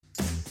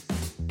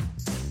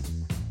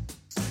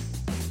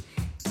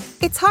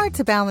It's hard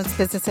to balance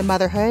business and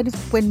motherhood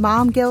when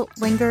mom guilt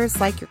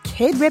lingers like your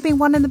kid ripping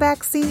one in the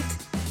back seat.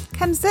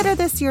 Consider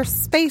this your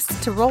space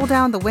to roll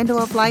down the window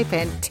of life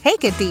and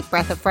take a deep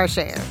breath of fresh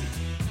air.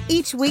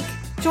 Each week,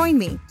 join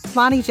me,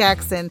 Lonnie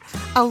Jackson,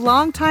 a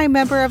longtime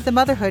member of the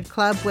Motherhood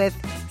Club with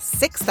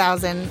 6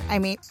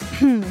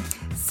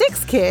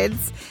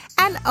 kids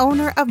and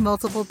owner of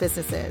multiple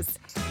businesses.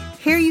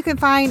 Here you can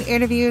find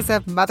interviews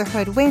of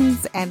motherhood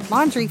wins and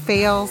laundry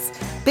fails,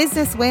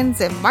 business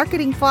wins and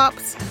marketing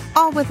flops,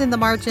 all within the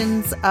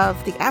margins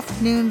of the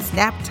afternoons,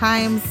 nap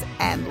times,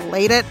 and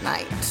late at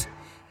night.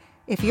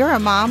 If you're a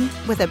mom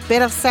with a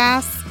bit of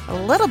sass, a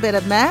little bit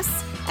of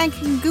mess, and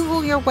can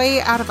Google your way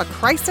out of a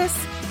crisis,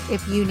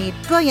 if you need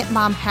brilliant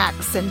mom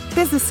hacks and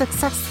business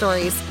success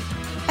stories,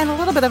 and a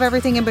little bit of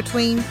everything in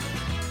between,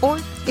 or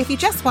if you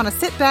just want to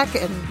sit back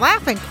and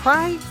laugh and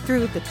cry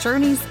through the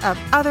journeys of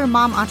other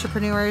mom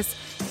entrepreneurs,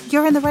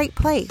 you're in the right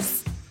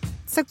place.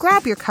 So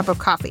grab your cup of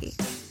coffee.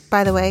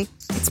 By the way,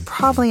 it's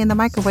probably in the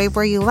microwave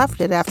where you left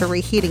it after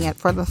reheating it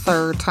for the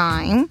 3rd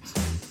time.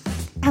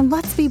 And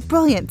let's be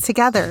brilliant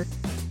together.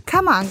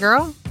 Come on,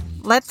 girl.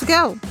 Let's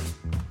go.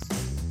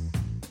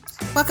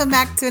 Welcome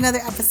back to another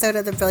episode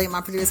of the Brilliant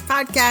Mompreneurs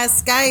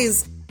Podcast.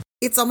 Guys,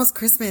 it's almost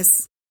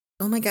Christmas.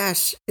 Oh my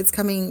gosh, it's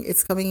coming.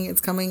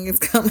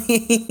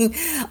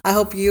 I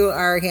hope you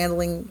are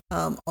handling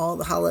all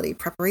the holiday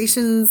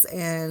preparations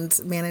and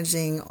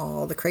managing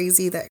all the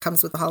crazy that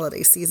comes with the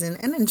holiday season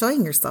and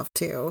enjoying yourself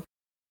too.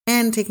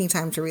 And taking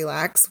time to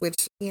relax,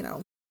 which,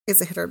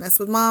 is a hit or miss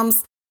with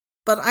moms.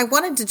 But I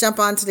wanted to jump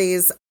on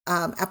today's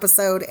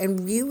episode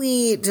and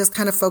really just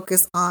kind of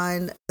focus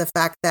on the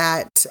fact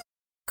that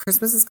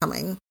Christmas is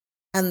coming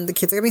and the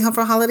kids are going to be home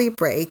for a holiday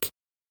break.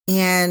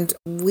 And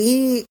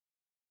we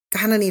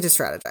kind of need to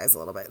strategize a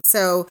little bit.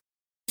 So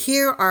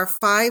here are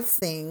 5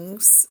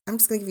 things. I'm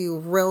just going to give you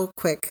real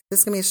quick.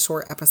 This is going to be a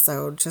short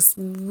episode, just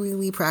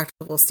really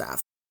practical stuff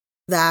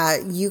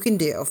that you can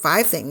do.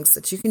 5 things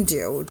that you can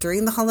do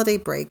during the holiday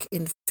break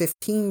in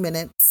 15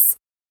 minutes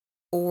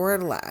or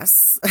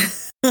less,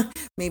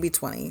 maybe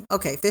 20.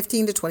 Okay,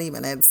 15 to 20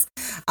 minutes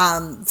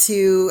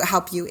to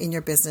help you in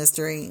your business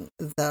during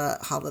the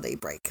holiday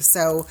break.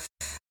 So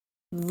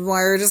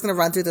we're just going to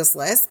run through this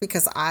list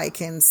because I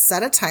can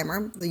set a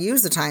timer,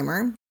 use the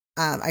timer.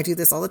 I do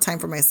this all the time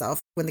for myself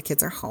when the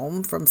kids are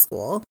home from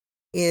school,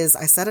 is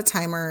I set a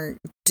timer,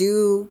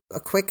 do a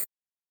quick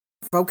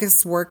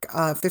focus work,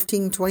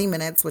 15, 20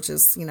 minutes, which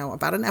is,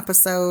 about an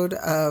episode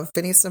of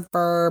Phineas and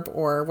Ferb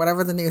or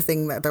whatever the new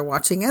thing that they're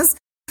watching is.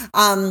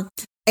 And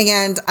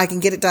I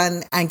can get it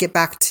done and get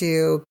back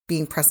to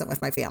being present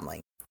with my family.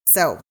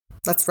 So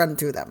let's run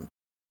through them.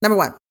 Number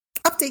 1,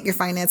 update your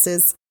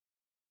finances.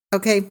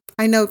 Okay,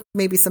 I know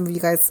maybe some of you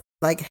guys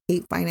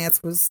hate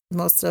finance. Was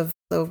most of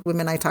the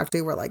women I talked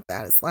to were like,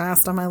 that is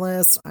last on my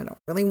list. I don't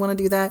really want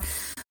to do that.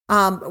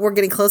 We're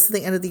getting close to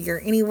the end of the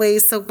year anyway.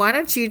 So why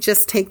don't you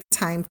just take the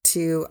time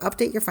to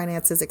update your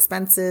finances,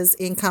 expenses,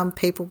 income,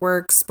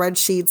 paperwork,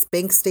 spreadsheets,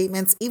 bank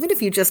statements, even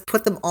if you just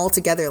put them all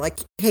together.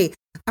 Like, hey,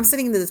 I'm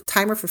setting the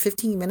timer for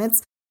 15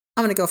 minutes.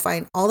 I'm going to go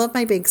find all of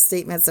my bank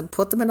statements and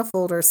put them in a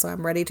folder so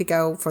I'm ready to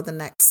go for the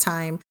next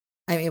time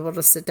I'm able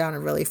to sit down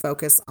and really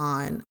focus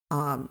on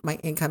my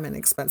income and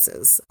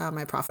expenses,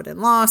 my profit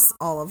and loss,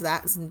 all of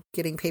that, and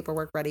getting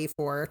paperwork ready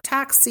for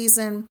tax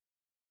season.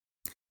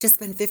 Just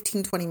spend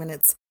 15, 20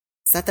 minutes,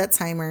 set that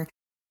timer,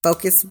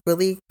 focus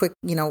really quick,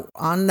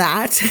 on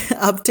that,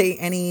 update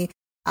any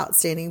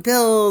outstanding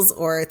bills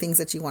or things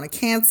that you want to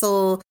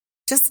cancel.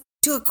 Just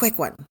do a quick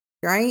one,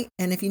 right?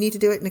 And if you need to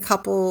do it in a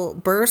couple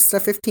bursts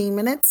of 15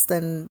 minutes,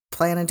 then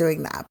plan on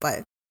doing that.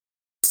 But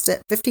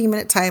set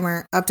 15-minute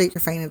timer, update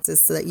your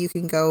finances so that you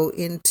can go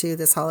into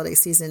this holiday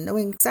season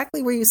knowing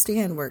exactly where you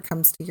stand where it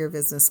comes to your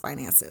business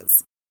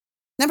finances.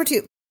 Number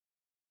 2,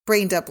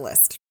 brain dump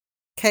list.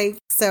 Okay,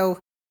 so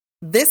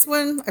this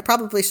one I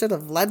probably should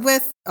have led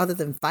with other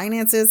than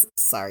finances.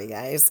 Sorry,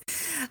 guys.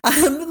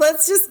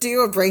 Let's just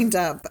do a brain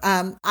dump.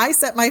 I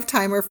set my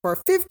timer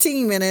for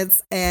 15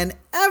 minutes and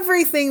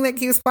everything that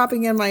keeps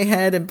popping in my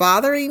head and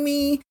bothering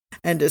me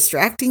and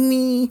distracting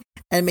me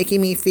and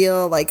making me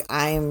feel like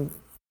I'm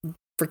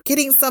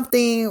forgetting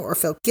something or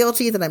feel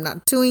guilty that I'm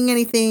not doing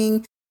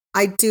anything.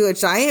 I do a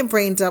giant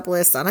brain dump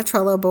list on a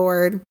Trello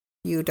board.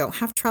 You don't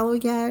have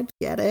Trello yet,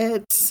 get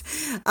it?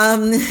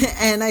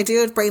 And I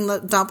do a brain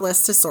dump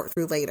list to sort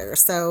through later.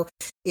 So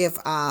if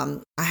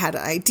I had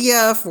an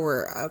idea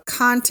for a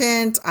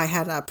content, I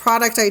had a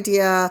product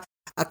idea,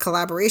 a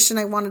collaboration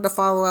I wanted to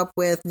follow up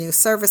with, new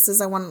services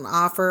I wanted to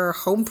offer,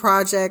 home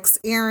projects,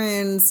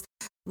 errands,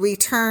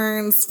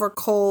 returns for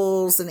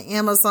Kohl's and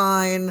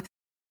Amazon,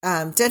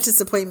 dentist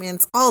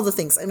appointments, all the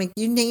things. I mean,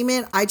 you name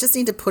it, I just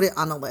need to put it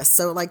on a list.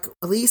 So at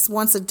least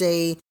once a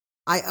day,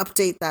 I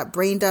update that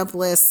brain dump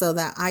list so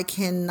that I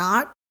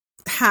cannot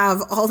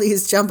have all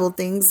these jumbled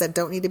things that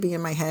don't need to be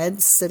in my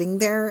head sitting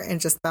there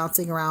and just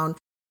bouncing around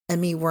and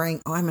me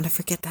worrying, I'm going to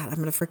forget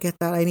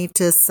that. I need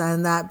to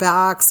send that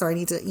box, or I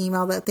need to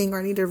email that thing, or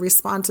I need to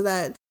respond to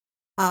that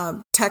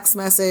text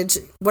message,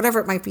 whatever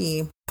it might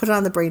be. Put it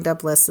on the brain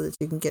dump list so that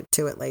you can get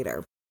to it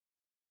later.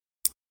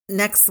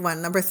 Next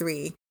one, number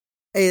 3,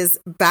 is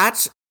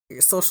batch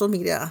your social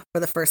media for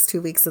the first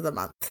 2 weeks of the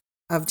month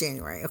of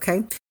January.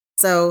 Okay.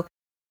 So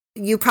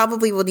you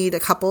probably will need a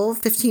couple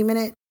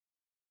 15-minute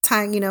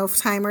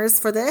timers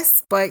for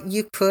this, but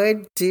you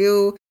could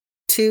do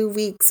 2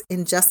 weeks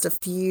in just a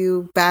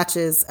few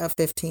batches of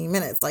 15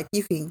 minutes. Like,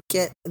 you can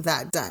get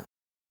that done.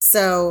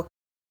 So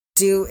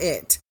do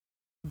it.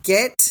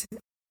 Get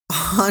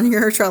on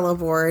your Trello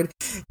board,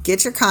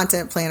 get your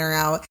content planner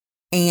out,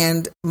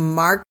 and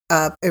mark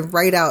up and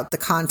write out the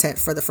content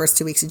for the first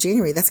 2 weeks of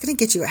January. That's going to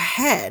get you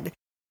ahead.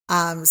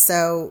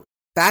 So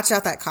batch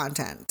out that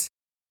content.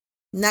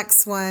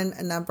 Next one,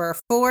 number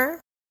 4,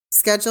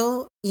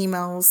 schedule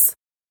emails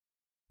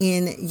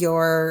in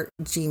your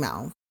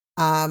Gmail.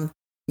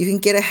 You can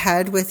get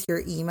ahead with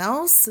your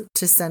emails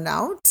to send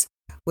out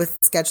with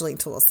scheduling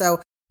tools.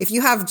 So if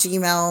you have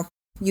Gmail,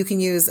 you can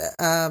use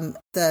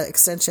the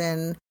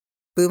extension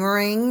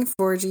Boomerang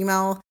for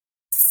Gmail.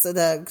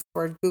 So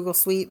for Google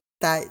Suite,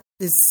 I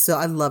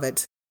love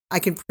it. I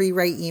can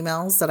pre-write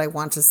emails that I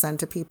want to send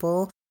to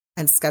people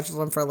and schedule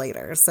them for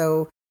later.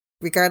 So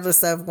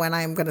regardless of when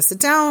I'm going to sit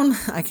down,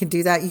 I can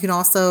do that. You can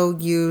also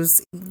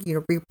use,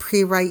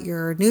 pre-write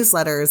your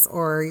newsletters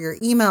or your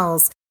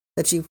emails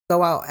that you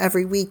go out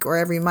every week or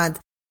every month.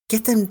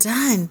 Get them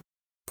done.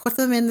 Put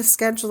them in the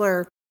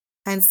scheduler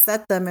and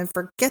set them and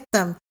forget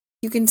them.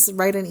 You can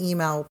write an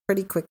email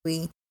pretty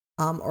quickly,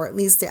 or at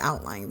least the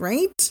outline,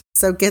 right?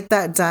 So get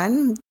that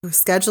done,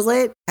 schedule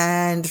it,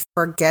 and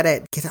forget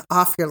it. Get it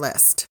off your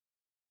list.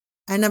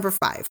 And number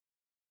 5,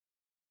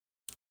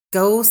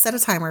 go set a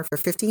timer for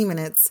 15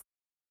 minutes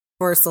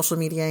for social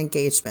media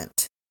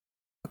engagement.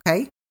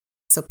 Okay?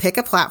 So pick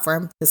a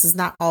platform. This is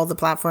not all the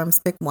platforms.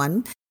 Pick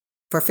one.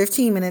 For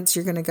 15 minutes,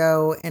 you're going to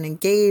go and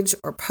engage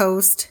or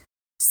post.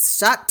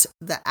 Shut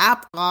the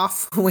app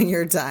off when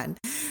you're done.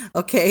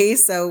 Okay?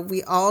 So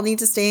we all need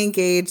to stay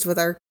engaged with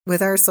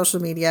our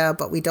social media,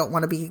 but we don't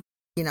want to be,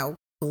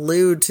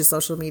 glued to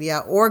social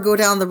media or go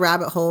down the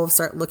rabbit hole of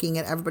start looking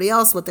at everybody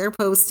else, what they're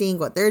posting,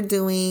 what they're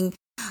doing,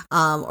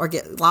 or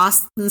get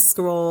lost in the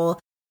scroll.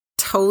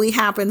 Totally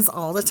happens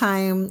all the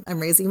time. I'm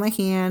raising my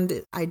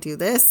hand. I do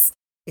this.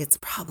 It's a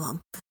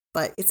problem,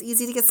 but it's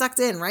easy to get sucked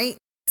in, right?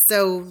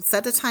 So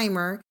set a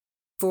timer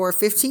for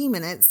 15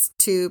 minutes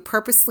to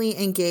purposely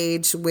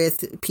engage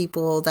with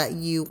people that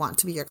you want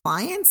to be your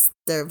clients,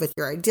 with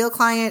your ideal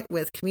client,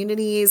 with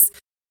communities,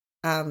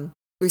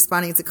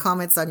 responding to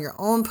comments on your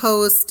own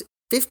post.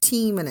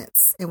 15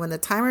 minutes. And when the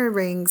timer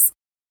rings,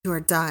 you are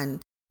done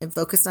and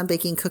focused on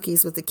baking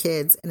cookies with the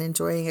kids and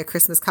enjoying a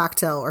Christmas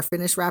cocktail or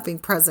finish wrapping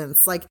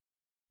presents. Like,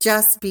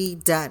 just be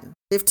done.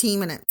 15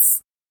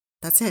 minutes.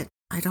 That's it.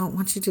 I don't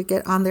want you to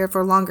get on there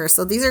for longer.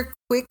 So these are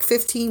quick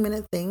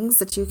 15-minute things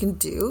that you can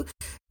do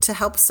to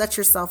help set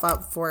yourself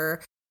up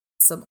for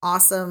some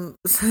awesome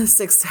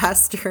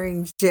success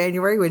during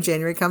January, when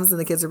January comes and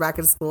the kids are back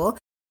in school.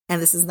 And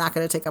this is not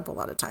going to take up a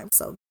lot of time.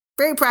 So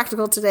very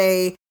practical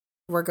today.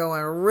 We're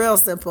going real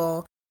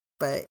simple,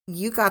 but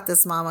you got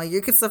this, mama. You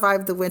can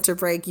survive the winter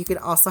break. You can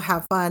also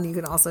have fun. You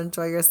can also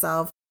enjoy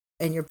yourself,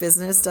 and your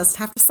business doesn't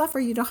have to suffer.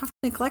 You don't have to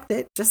neglect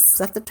it. Just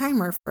set the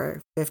timer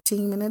for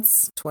 15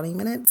 minutes, 20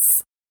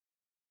 minutes,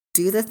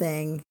 do the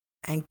thing,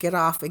 and get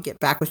off and get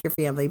back with your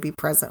family. Be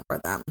present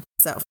for them.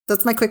 So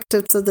that's my quick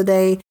tips of the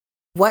day.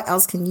 What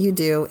else can you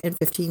do in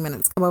 15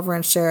 minutes? Come over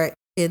and share it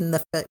in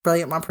the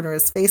Brilliant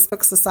Mompreneurs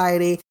Facebook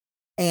Society,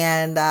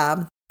 and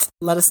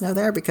let us know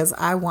there, because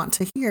I want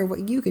to hear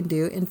what you can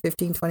do in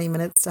 15, 20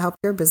 minutes to help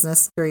your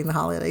business during the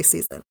holiday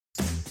season.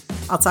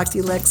 I'll talk to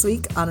you next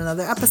week on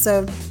another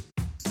episode.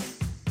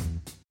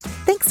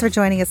 Thanks for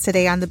joining us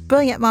today on the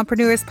Brilliant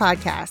Mompreneurs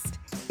podcast.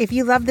 If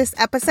you love this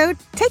episode,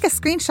 take a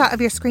screenshot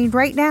of your screen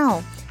right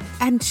now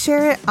and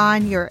share it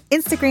on your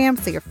Instagram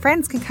so your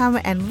friends can come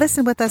and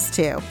listen with us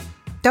too.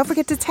 Don't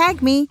forget to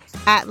tag me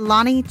at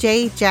Lonnie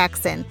J.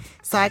 Jackson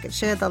so I can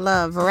share the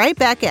love right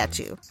back at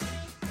you.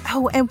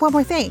 Oh, and one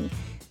more thing.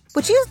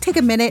 Would you take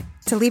a minute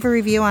to leave a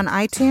review on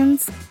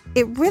iTunes?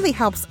 It really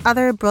helps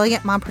other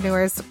brilliant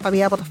mompreneurs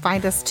be able to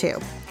find us too,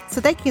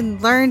 so they can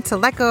learn to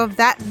let go of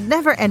that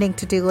never-ending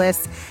to-do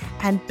list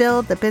and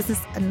build the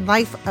business and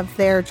life of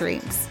their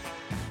dreams.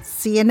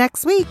 See you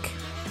next week.